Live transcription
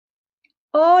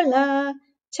Hola!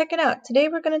 Check it out. Today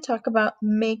we're going to talk about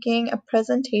making a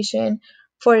presentation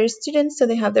for your students so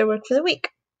they have their work for the week.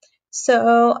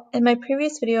 So in my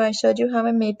previous video I showed you how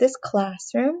I made this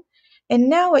classroom, and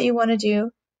now what you want to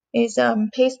do is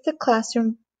paste the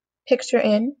classroom picture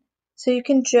in. So you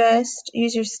can just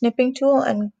use your snipping tool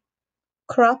and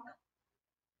crop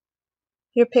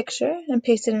your picture and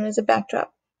paste it in as a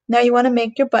backdrop. Now you want to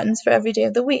make your buttons for every day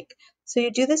of the week. So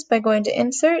you do this by going to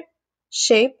Insert,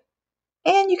 Shape,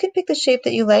 and you can pick the shape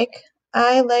that you like.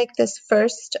 I like this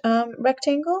first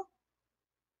rectangle,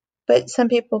 but some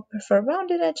people prefer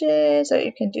rounded edges, or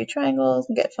you can do triangles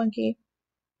and get funky.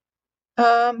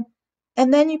 And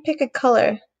then you pick a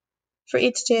color for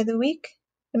each day of the week.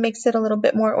 It makes it a little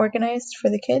bit more organized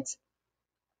for the kids,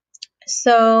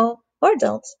 or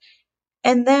adults.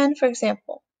 And then, for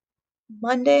example,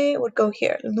 Monday would go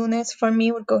here. Lunes for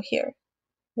me would go here.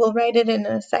 We'll write it in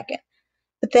a second.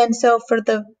 But then, so for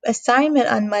the assignment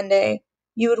on Monday,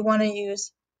 you would want to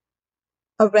use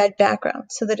a red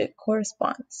background so that it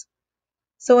corresponds.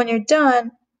 So when you're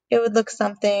done, it would look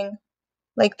something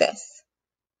like this.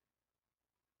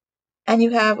 And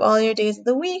you have all your days of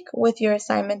the week with your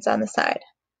assignments on the side.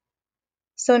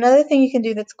 So another thing you can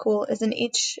do that's cool is in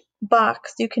each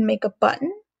box you can make a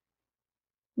button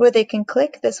where they can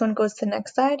click. This one goes to the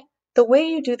next side. The way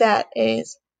you do that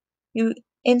is you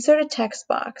insert a text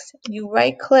box, you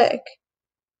right click,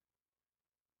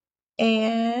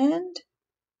 and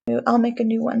I'll make a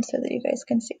new one so that you guys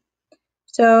can see.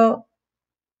 So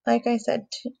like I said,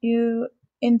 you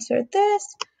insert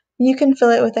this, and you can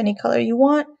fill it with any color you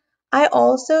want. I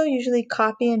also usually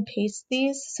copy and paste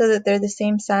these so that they're the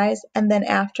same size, and then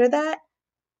after that,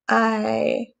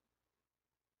 I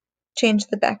change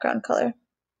the background color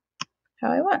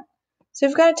how I want. So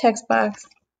we've got a text box,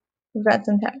 we've got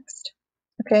some text,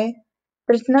 okay?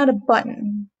 But it's not a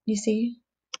button, you see?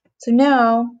 So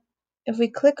now, if we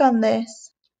click on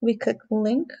this, we click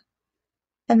link,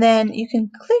 and then you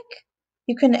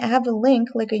can have a link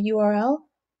like a URL,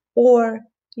 or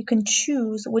you can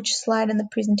choose which slide in the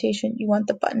presentation you want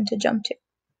the button to jump to.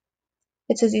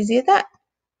 It's as easy as that.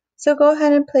 So go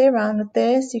ahead and play around with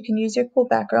this. You can use your cool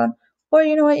background, or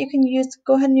you know what, you can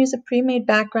go ahead and use a pre-made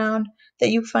background that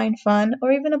you find fun,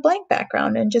 or even a blank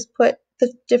background, and just put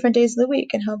the different days of the week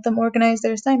and help them organize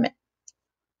their assignment.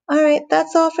 Alright,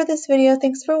 that's all for this video.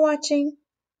 Thanks for watching.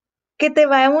 Que te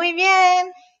vaya muy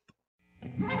bien!